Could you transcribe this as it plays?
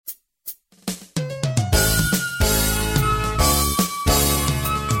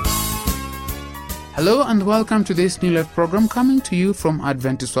Hello and welcome to this New Life program coming to you from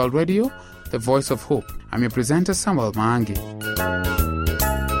Adventist World Radio, the voice of hope. I'm your presenter, Samuel Maangi.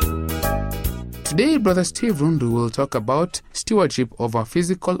 Today, Brother Steve Rundu will talk about stewardship over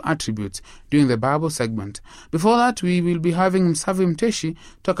physical attributes during the Bible segment. Before that, we will be having Msavi Mteshi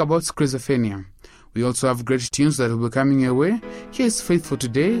talk about schizophrenia. We also have great tunes that will be coming your way. Here's Faith for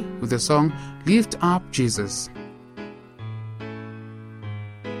today with the song, Lift Up Jesus.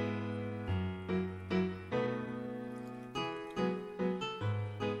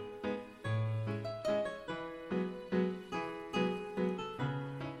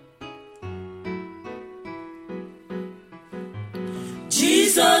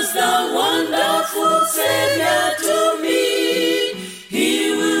 Jesus, the wonderful Savior to me, He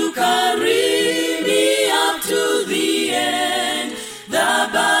will carry me up to the end. The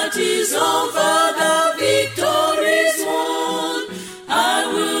battle's over, the victory's won. I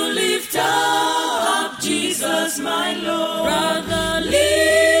will lift up Jesus, my Lord. Brother,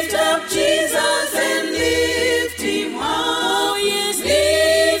 lift up Jesus and lift Him up. Oh, yes,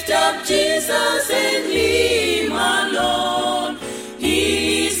 lift up Jesus and Him alone.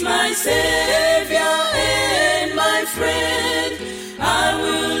 My Savior and my friend, I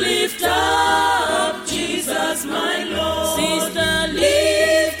will lift up Jesus, my Lord. Sister,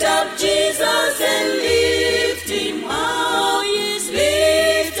 lift up Jesus and lift Him up. Oh, yes,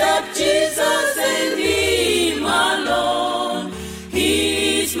 lift up Jesus and Him alone.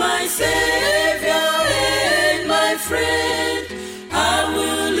 He is my Savior and my friend. I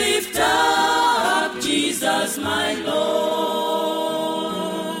will lift up Jesus, my Lord.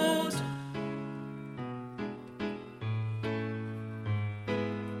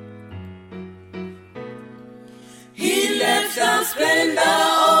 The splendor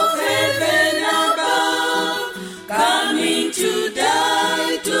of heaven above, coming to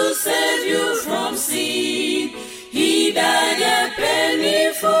die to save you from sin. He died a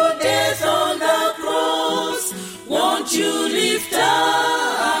penny for death on the cross. Won't you lift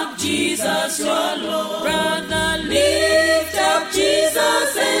up Jesus, your Lord? Brother, lift up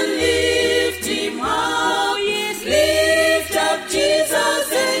Jesus and lift Him up. Oh, yes, lift up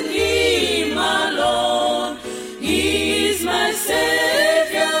Jesus and Him alone. He is my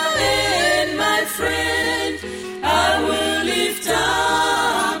Savior and my friend. I will lift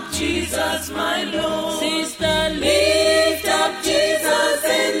up Jesus, my Lord. Sister, lift up Jesus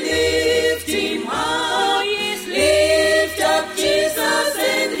and lift Him up. Oh, yes, lift up Jesus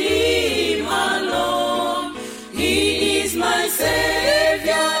and Him alone. He is my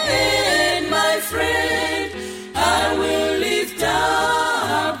Savior and my friend. I will lift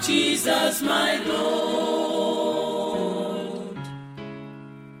up Jesus, my Lord.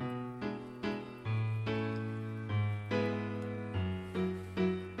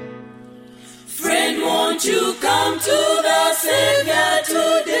 Won't you come to the Savior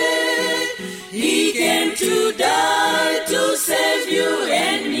today? He came to die to save you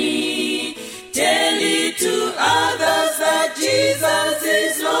and me. Tell it to others that Jesus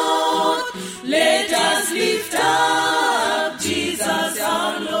is Lord. Let us lift up Jesus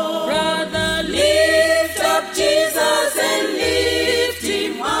our Lord. Brother, lift up Jesus and lift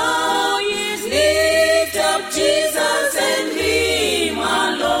Him up. Oh, yes, lift up Jesus and Him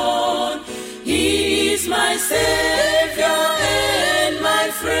alone. He is my Savior and my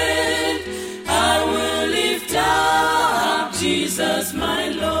friend. I will lift up Jesus, my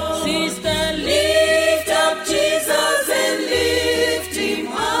Lord. Sister, lift up Jesus and lift Him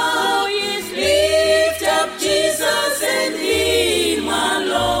up. Oh, yes, lift up Jesus and Him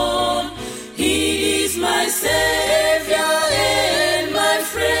alone. He is my Savior and my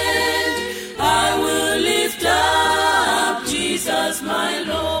friend. I will lift up Jesus, my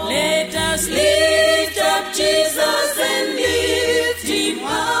Lord. Let us lift up Jesus and lift Him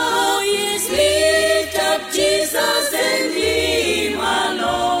up. Oh, yes, lift up Jesus and Him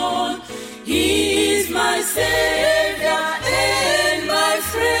alone. He is my Savior and my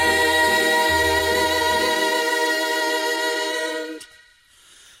friend.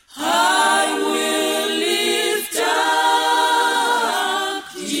 I will lift up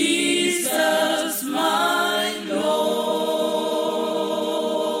Jesus, my Lord.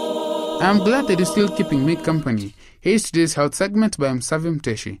 I'm glad that you're still keeping me company. Here's today's health segment by Msavi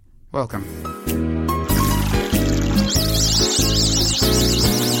Mteshi. Welcome.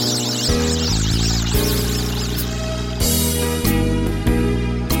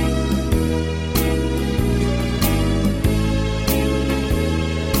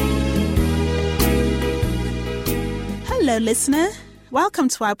 Hello, listener. Welcome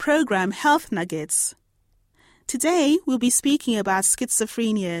to our program, Health Nuggets. Today, we'll be speaking about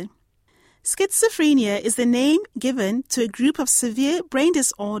schizophrenia. Schizophrenia is the name given to a group of severe brain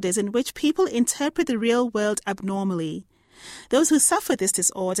disorders in which people interpret the real world abnormally. Those who suffer this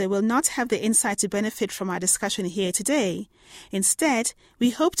disorder will not have the insight to benefit from our discussion here today. Instead,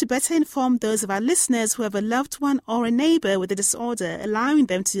 we hope to better inform those of our listeners who have a loved one or a neighbor with the disorder, allowing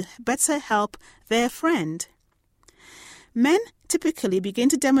them to better help their friend. Men typically begin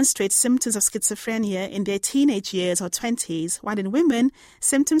to demonstrate symptoms of schizophrenia in their teenage years or 20s, while in women,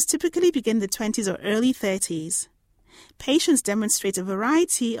 symptoms typically begin in the 20s or early 30s. Patients demonstrate a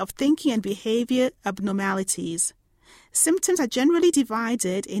variety of thinking and behavior abnormalities. Symptoms are generally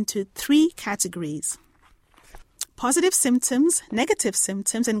divided into 3 categories: positive symptoms, negative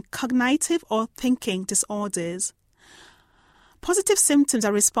symptoms, and cognitive or thinking disorders. Positive symptoms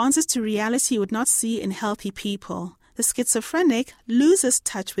are responses to reality you would not see in healthy people. The schizophrenic loses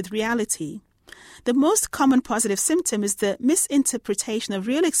touch with reality. The most common positive symptom is the misinterpretation of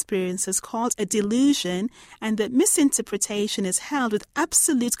real experiences called a delusion, and the misinterpretation is held with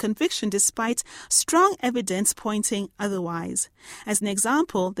absolute conviction despite strong evidence pointing otherwise. As an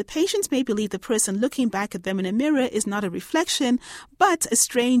example, the patient may believe the person looking back at them in a mirror is not a reflection, but a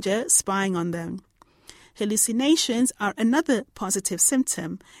stranger spying on them. Hallucinations are another positive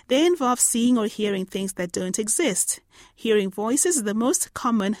symptom. They involve seeing or hearing things that don't exist. Hearing voices is the most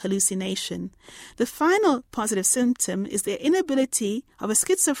common hallucination. The final positive symptom is the inability of a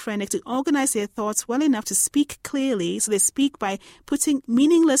schizophrenic to organize their thoughts well enough to speak clearly, so they speak by putting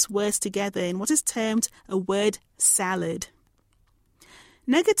meaningless words together in what is termed a word salad.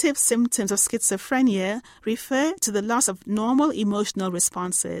 Negative symptoms of schizophrenia refer to the loss of normal emotional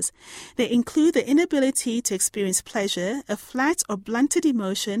responses. They include the inability to experience pleasure, a flat or blunted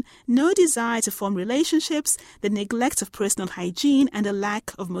emotion, no desire to form relationships, the neglect of personal hygiene, and a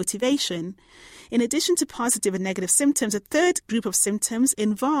lack of motivation. In addition to positive and negative symptoms, a third group of symptoms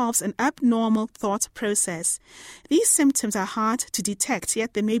involves an abnormal thought process. These symptoms are hard to detect,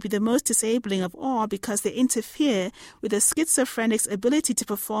 yet they may be the most disabling of all because they interfere with the schizophrenic's ability to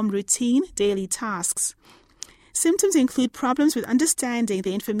perform routine daily tasks. Symptoms include problems with understanding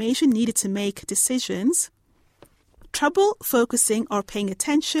the information needed to make decisions, trouble focusing or paying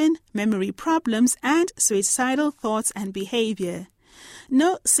attention, memory problems, and suicidal thoughts and behavior.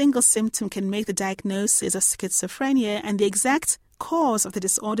 No single symptom can make the diagnosis of schizophrenia, and the exact cause of the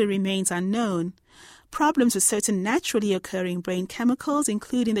disorder remains unknown. Problems with certain naturally occurring brain chemicals,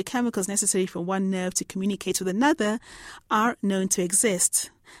 including the chemicals necessary for one nerve to communicate with another, are known to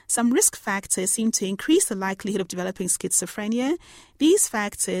exist. Some risk factors seem to increase the likelihood of developing schizophrenia. These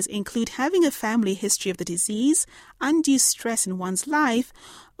factors include having a family history of the disease, undue stress in one's life,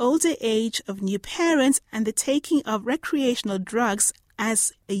 older age of new parents, and the taking of recreational drugs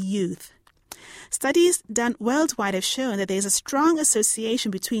as a youth. Studies done worldwide have shown that there is a strong association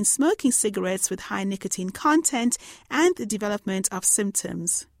between smoking cigarettes with high nicotine content and the development of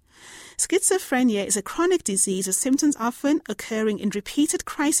symptoms. Schizophrenia is a chronic disease with symptoms often occurring in repeated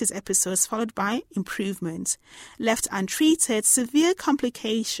crisis episodes followed by improvement. Left untreated, severe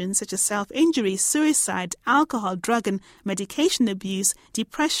complications such as self-injury, suicide, alcohol, drug and medication abuse,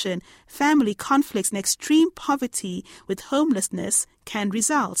 depression, family conflicts, and extreme poverty with homelessness can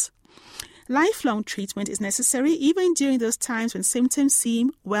result. Lifelong treatment is necessary even during those times when symptoms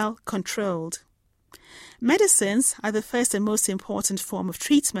seem well controlled. Medicines are the first and most important form of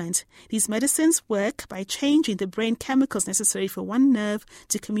treatment. These medicines work by changing the brain chemicals necessary for one nerve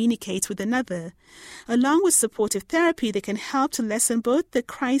to communicate with another. Along with supportive therapy, they can help to lessen both the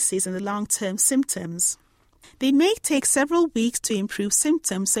crises and the long-term symptoms. They may take several weeks to improve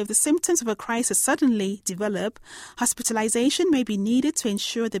symptoms, so if the symptoms of a crisis suddenly develop, hospitalization may be needed to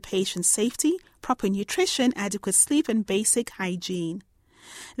ensure the patient's safety, proper nutrition, adequate sleep, and basic hygiene.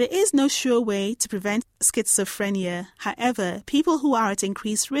 There is no sure way to prevent schizophrenia. However, people who are at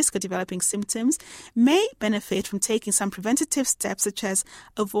increased risk of developing symptoms may benefit from taking some preventative steps such as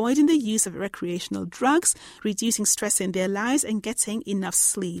avoiding the use of recreational drugs, reducing stress in their lives, and getting enough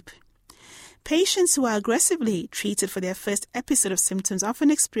sleep. Patients who are aggressively treated for their first episode of symptoms often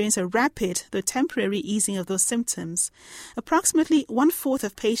experience a rapid, though temporary, easing of those symptoms. Approximately 1/4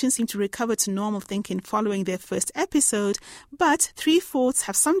 of patients seem to recover to normal thinking following their first episode, but 3/4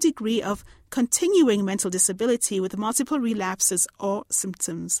 have some degree of continuing mental disability with multiple relapses or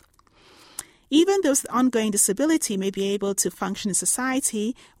symptoms. Even those with ongoing disability may be able to function in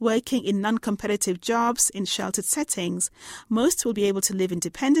society, working in non-competitive jobs in sheltered settings. Most will be able to live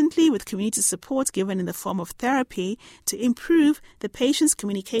independently with community support given in the form of therapy to improve the patient's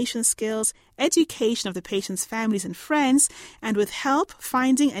communication skills, education of the patient's families and friends, and with help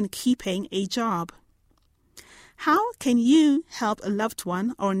finding and keeping a job. How can you help a loved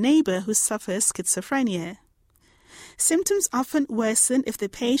one or neighbor who suffers schizophrenia? Symptoms often worsen if the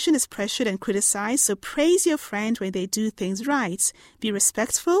patient is pressured and criticized, so praise your friend when they do things right. Be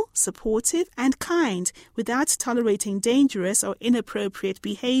respectful, supportive, and kind without tolerating dangerous or inappropriate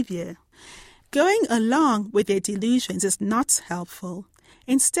behavior. Going along with their delusions is not helpful.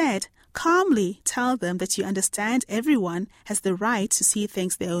 Instead, calmly tell them that you understand everyone has the right to see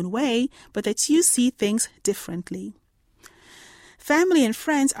things their own way, but that you see things differently. Family and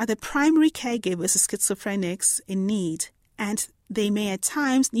friends are the primary caregivers of schizophrenics in need, and they may at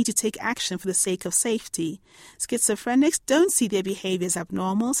times need to take action for the sake of safety. Schizophrenics don't see their behavior as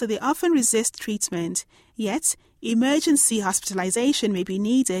abnormal, so they often resist treatment. Yet, emergency hospitalization may be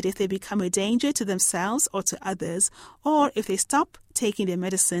needed if they become a danger to themselves or to others, or if they stop taking their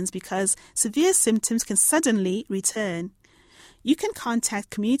medicines because severe symptoms can suddenly return. You can contact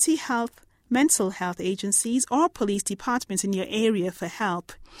community health, mental health agencies, or police departments in your area for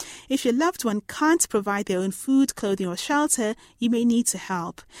help. If your loved one can't provide their own food, clothing, or shelter, you may need to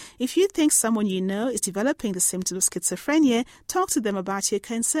help. If you think someone you know is developing the symptoms of schizophrenia, talk to them about your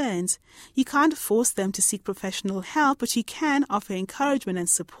concerns. You can't force them to seek professional help, but you can offer encouragement and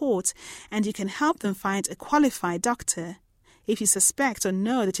support, and you can help them find a qualified doctor. If you suspect or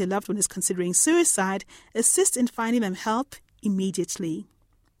know that your loved one is considering suicide, assist in finding them help immediately.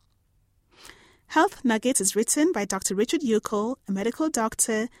 Health Nuggets is written by Dr. Richard Uckel, a medical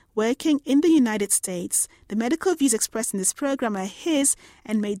doctor working in the United States. The medical views expressed in this program are his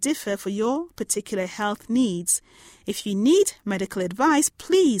and may differ for your particular health needs. If you need medical advice,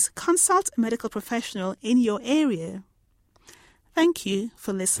 please consult a medical professional in your area. Thank you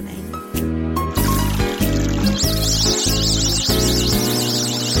for listening.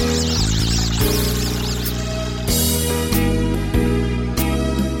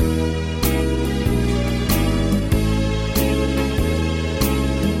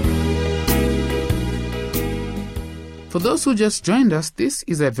 For those who just joined us, this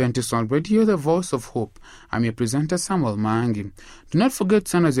is Adventist World Radio, the voice of hope. I'm your presenter, Samuel Maangi. Do not forget to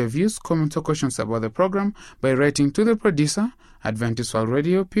send us your views, comments, or questions about the program by writing to the producer, Adventist World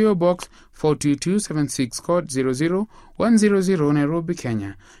Radio, PO Box 42276, code 00100, Nairobi,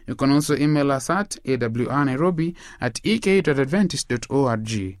 Kenya. You can also email us at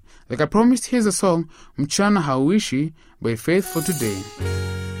awrnairobi@ek.adventist.org. Like I promised, here's a song, Mchana Hauishi, by Faith for Today.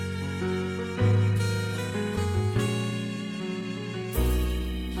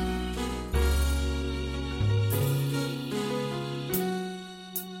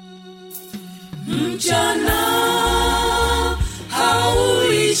 Mchana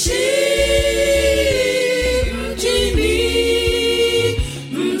hauishi mjini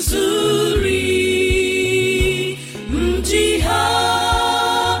mzuri, mji hautapita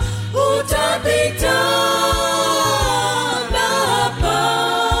na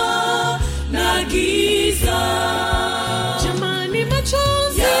hapa na giza. Jamani,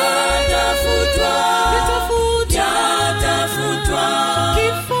 machozi yatafutwa, kifo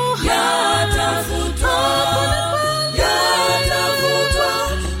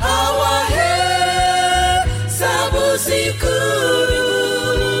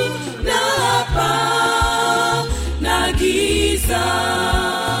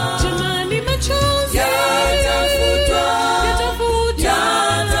jamani, machozi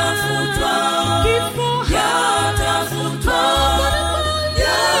yatafutwa, kifo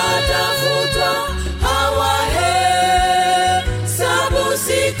yatafutwa, hawahesabu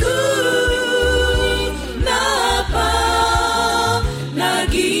siku na hapa na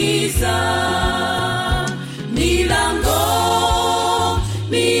giza. Milango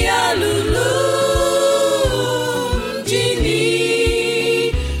ni ya lulu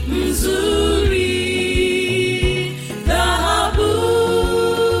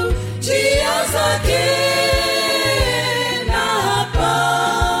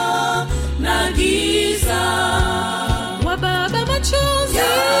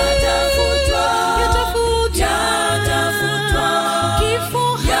yatafutwa, kifo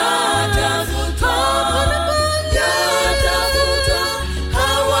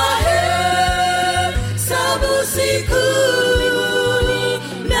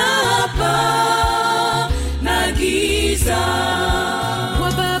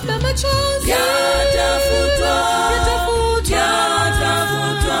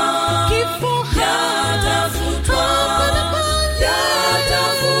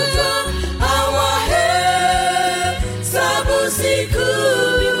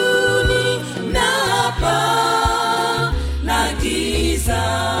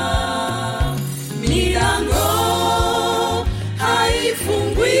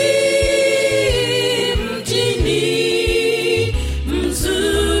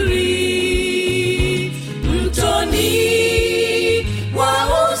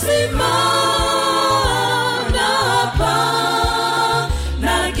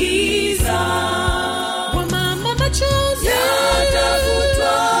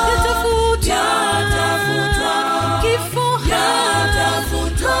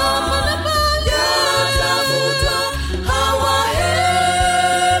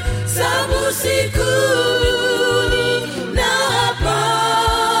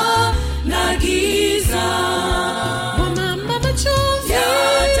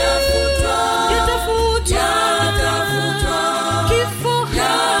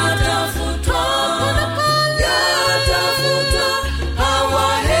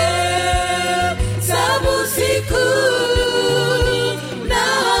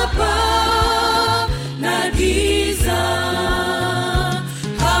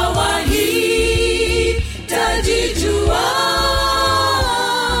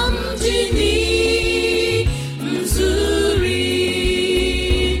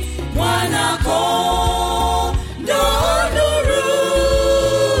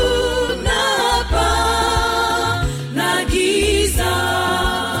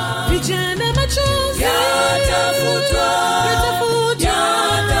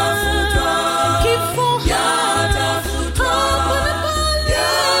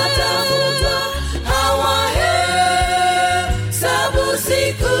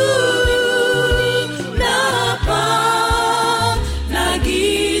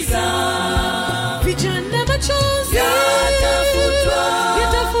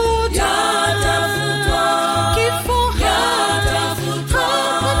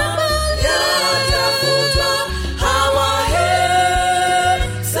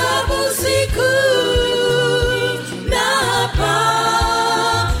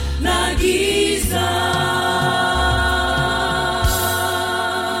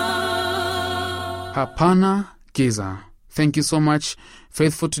Hapana Giza. Thank you so much,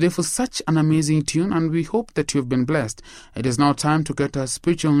 Faithful, today for such an amazing tune, and we hope that you've been blessed. It is now time to get our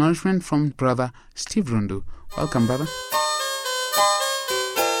spiritual nourishment from Brother Steve Rundu. Welcome, brother.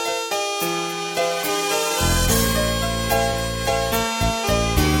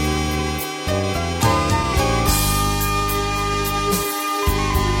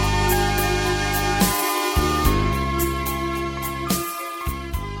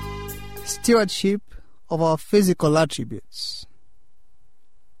 Stewardship of our physical attributes.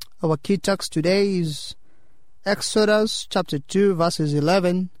 Our key text today is Exodus chapter 2 verses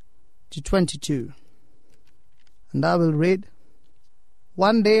 11 to 22. And I will read.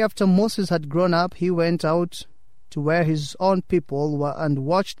 One day after Moses had grown up, he went out to where his own people were and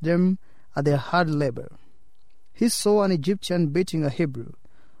watched them at their hard labor. He saw an Egyptian beating a Hebrew,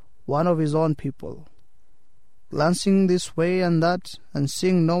 one of his own people. Glancing this way and that, and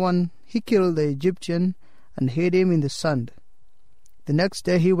seeing no one, he killed the Egyptian and hid him in the sand. The next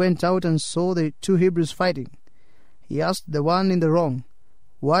day he went out and saw the two Hebrews fighting. He asked the one in the wrong,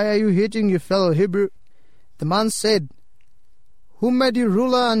 "Why are you hitting your fellow Hebrew?" The man said, "Who made you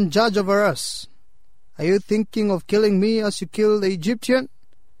ruler and judge over us? Are you thinking of killing me as you killed the Egyptian?"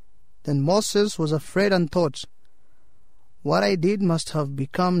 Then Moses was afraid and thought, "What I did must have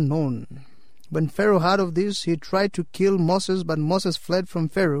become known." When Pharaoh heard of this, he tried to kill Moses, but Moses fled from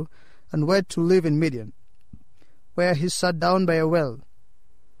Pharaoh and went to live in Midian, where he sat down by a well.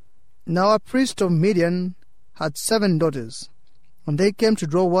 Now a priest of Midian had 7 daughters, and they came to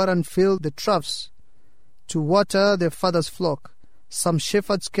draw water and fill the troughs to water their father's flock. Some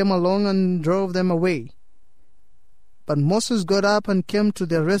shepherds came along and drove them away. But Moses got up and came to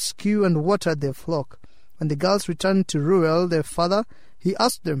their rescue and watered their flock. When the girls returned to Reuel, their father, he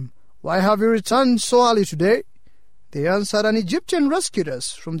asked them, "Why have you returned so early today?" They answered, "An Egyptian rescued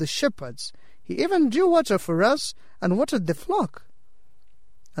us from the shepherds. He even drew water for us and watered the flock."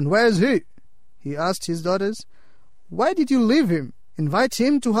 "And where is he?" he asked his daughters. "Why did you leave him? Invite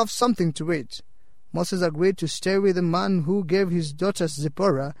him to have something to eat." Moses agreed to stay with the man who gave his daughter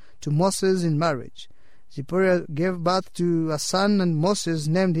Zipporah to Moses in marriage. Zipporah gave birth to a son, and Moses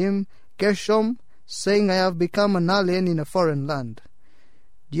named him Gershom, saying, "I have become an alien in a foreign land."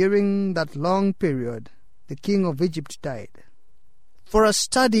 During that long period, the king of Egypt died. For a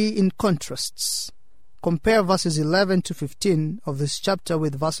study in contrasts, compare verses 11 to 15 of this chapter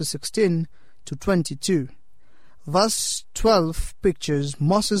with verses 16 to 22. Verse 12 pictures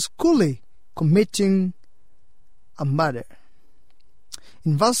Moses coolly committing a murder.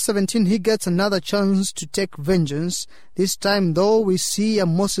 In verse 17, he gets another chance to take vengeance. This time, though, we see a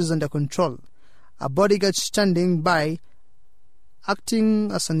Moses under control, a bodyguard standing by,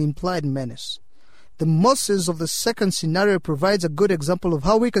 acting as an implied menace. The Moses of the second scenario provides a good example of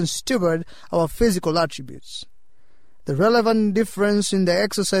how we can steward our physical attributes. The relevant difference in the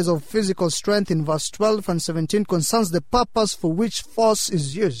exercise of physical strength in verse 12 and 17 concerns the purpose for which force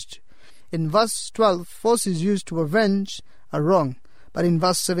is used. In verse 12, force is used to avenge a wrong, but in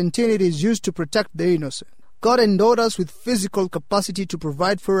verse 17 it is used to protect the innocent. God endowed us with physical capacity to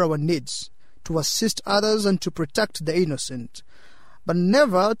provide for our needs, to assist others, and to protect the innocent, but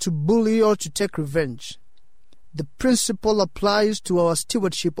never to bully or to take revenge. The principle applies to our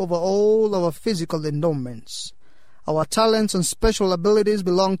stewardship over all our physical endowments. Our talents and special abilities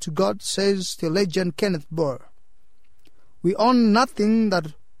belong to God, says theologian Kenneth Boer. We own nothing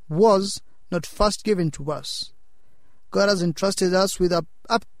that was not first given to us. God has entrusted us with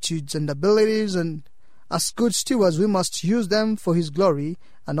aptitudes and abilities, and as good stewards we must use them for His glory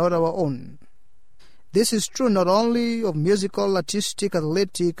and not our own. This is true not only of musical, artistic,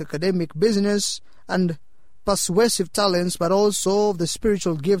 athletic, academic, business, and persuasive talents, but also of the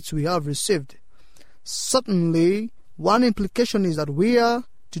spiritual gifts we have received. Certainly, one implication is that we are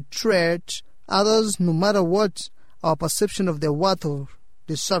to treat others no matter what our perception of their worth or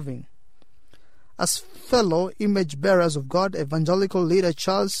deserving. As fellow image bearers of God, evangelical leader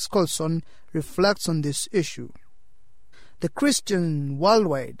Charles Colson reflects on this issue. The Christian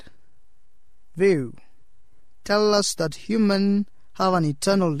worldwide view tell us that humans have an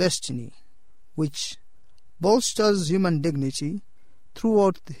eternal destiny, which bolsters human dignity.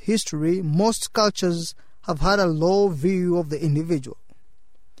 Throughout history, most cultures have had a low view of the individual,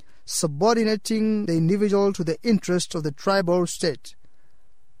 subordinating the individual to the interest of the tribe or state.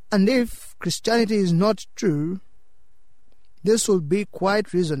 And if Christianity is not true, this will be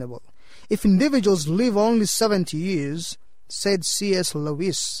quite reasonable. If individuals live only 70 years, said C.S.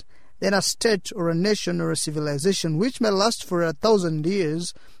 Lewis, then a state or a nation or a civilization which may last for 1,000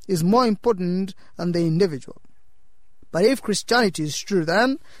 years is more important than the individual. But if Christianity is true,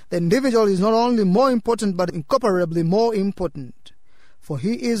 then the individual is not only more important, but incomparably more important. For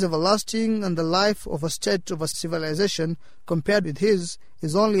he is everlasting, and the life of a state of a civilization compared with his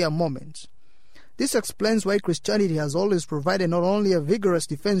is only a moment. This explains why Christianity has always provided not only a vigorous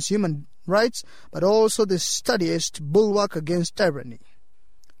defense of human rights, but also the steadiest bulwark against tyranny.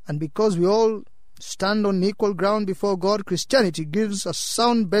 And because we all stand on equal ground before God, Christianity gives a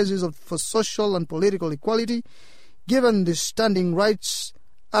sound basis for social and political equality. Given the standing rights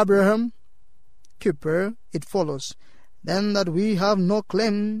Abraham keeper, it follows then that we have no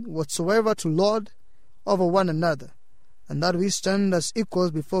claim whatsoever to lord over one another, and that we stand as equals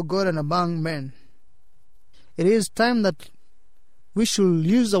before God and among men. It is time that we should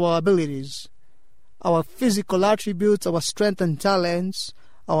use our abilities, our physical attributes, our strength and talents,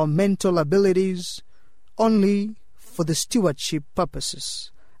 our mental abilities, only for the stewardship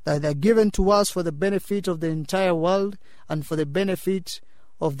purposes, that they are given to us for the benefit of the entire world and for the benefit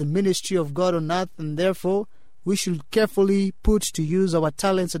of the ministry of God on earth, and therefore we should carefully put to use our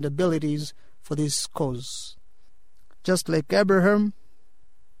talents and abilities for this cause. Just like Abraham,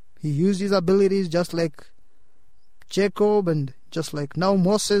 he used his abilities, just like Jacob, and just like now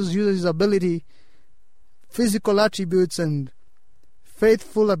Moses uses his ability, physical attributes and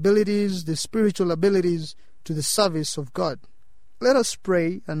faithful abilities, the spiritual abilities, to the service of God. Let us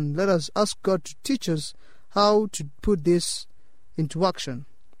pray and let us ask God to teach us how to put this into action.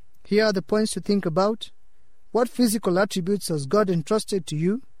 Here are the points to think about. What physical attributes has God entrusted to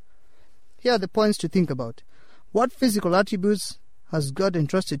you? Here are the points to think about. What physical attributes has God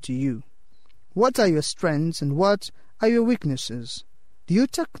entrusted to you? What are your strengths and what are your weaknesses? Do you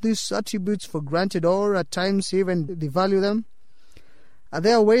take these attributes for granted or at times even devalue them? Are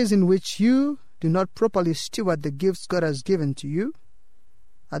there ways in which you do not properly steward the gifts God has given to you?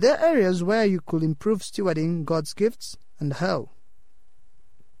 Are there areas where you could improve stewarding God's gifts, and how?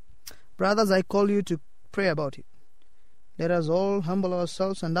 Brothers, I call you to pray about it. Let us all humble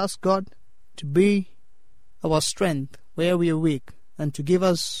ourselves and ask God to be our strength where we are weak, and to give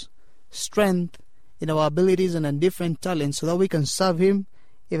us strength in our abilities and in different talents so that we can serve Him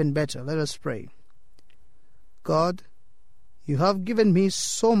even better. Let us pray. God, you have given me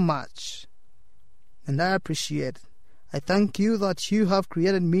so much, and I appreciate it. I thank you that you have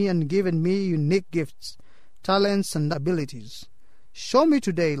created me and given me unique gifts, talents, and abilities. Show me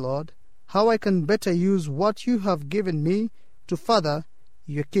today, Lord, how I can better use what you have given me to further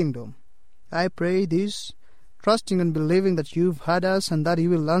your kingdom. I pray this, trusting and believing that you've heard us and that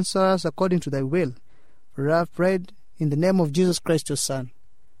you will answer us according to thy will. For I have prayed in the name of Jesus Christ, your Son.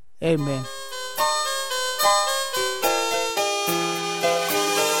 Amen.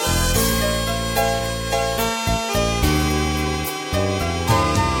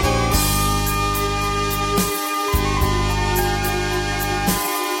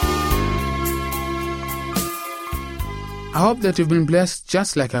 I hope that you've been blessed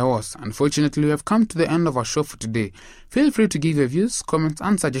just like I was. Unfortunately, we have come to the end of our show for today. Feel free to give your views, comments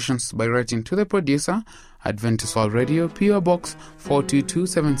and suggestions by writing to the producer, Adventist World Radio, PO Box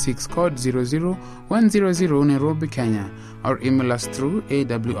 42276, code 00100, Nairobi, Kenya, or email us through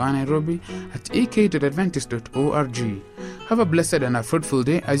awrnairobi@ek.adventist.org. Have a blessed and a fruitful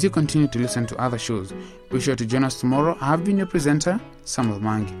day as you continue to listen to other shows. Be sure to join us tomorrow. I have been your presenter, Samuel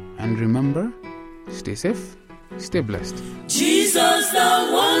Mangi. And remember, stay safe. Stay blessed. Jesus, the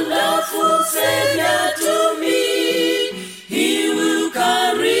wonderful Savior to me, He will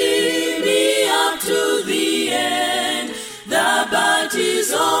carry me up to the end. The battle is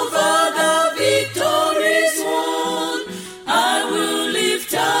over, the victory's won. I will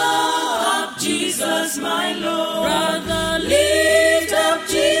lift up Jesus, my Lord. Brother, lift up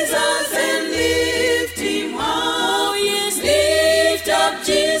Jesus and lift Him up. Oh, yes, lift up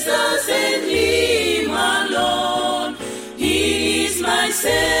Jesus and Him alone. He is my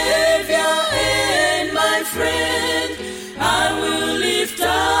Savior and my friend. I will lift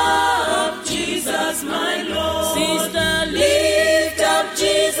up Jesus, my Lord. Sister, lift up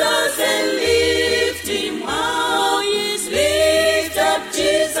Jesus and lift Him up. Oh, yes, lift up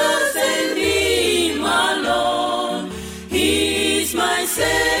Jesus and Him alone. He is my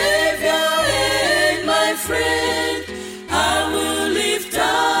Savior and my friend. I will lift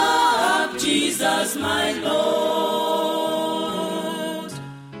up Jesus, my Lord.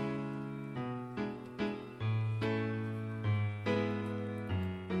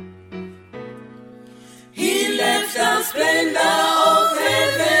 He left the splendor of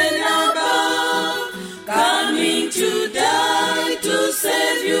heaven above, coming to die to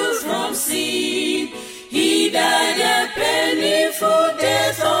save you from sin. He died a penny for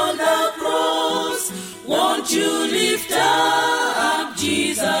death on the cross. Won't you lift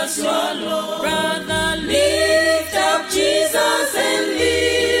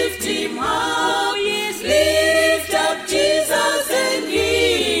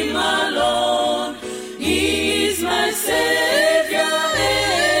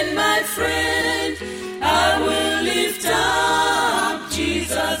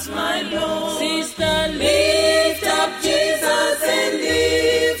Brother, lift up Jesus and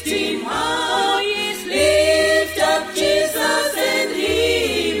lift him high. Lift up Jesus and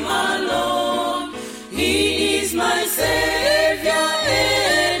him alone. He is my Savior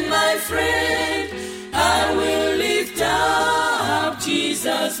and my friend. I will lift up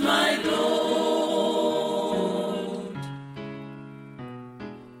Jesus my Lord.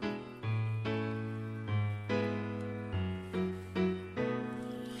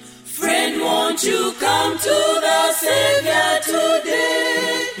 Friend, won't you come to the Savior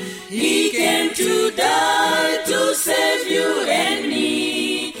today? He came to die to save you and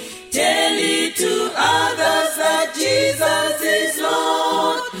me. Tell it to others that Jesus is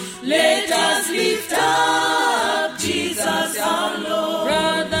Lord. Let us lift up Jesus our Lord.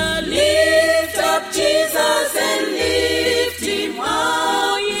 Brother, lift up Jesus and lift him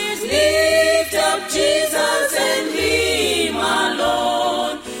high. Lift up Jesus and him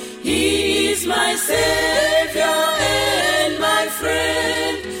alone. He is my Savior and my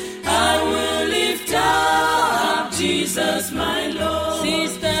friend. I will lift up Jesus my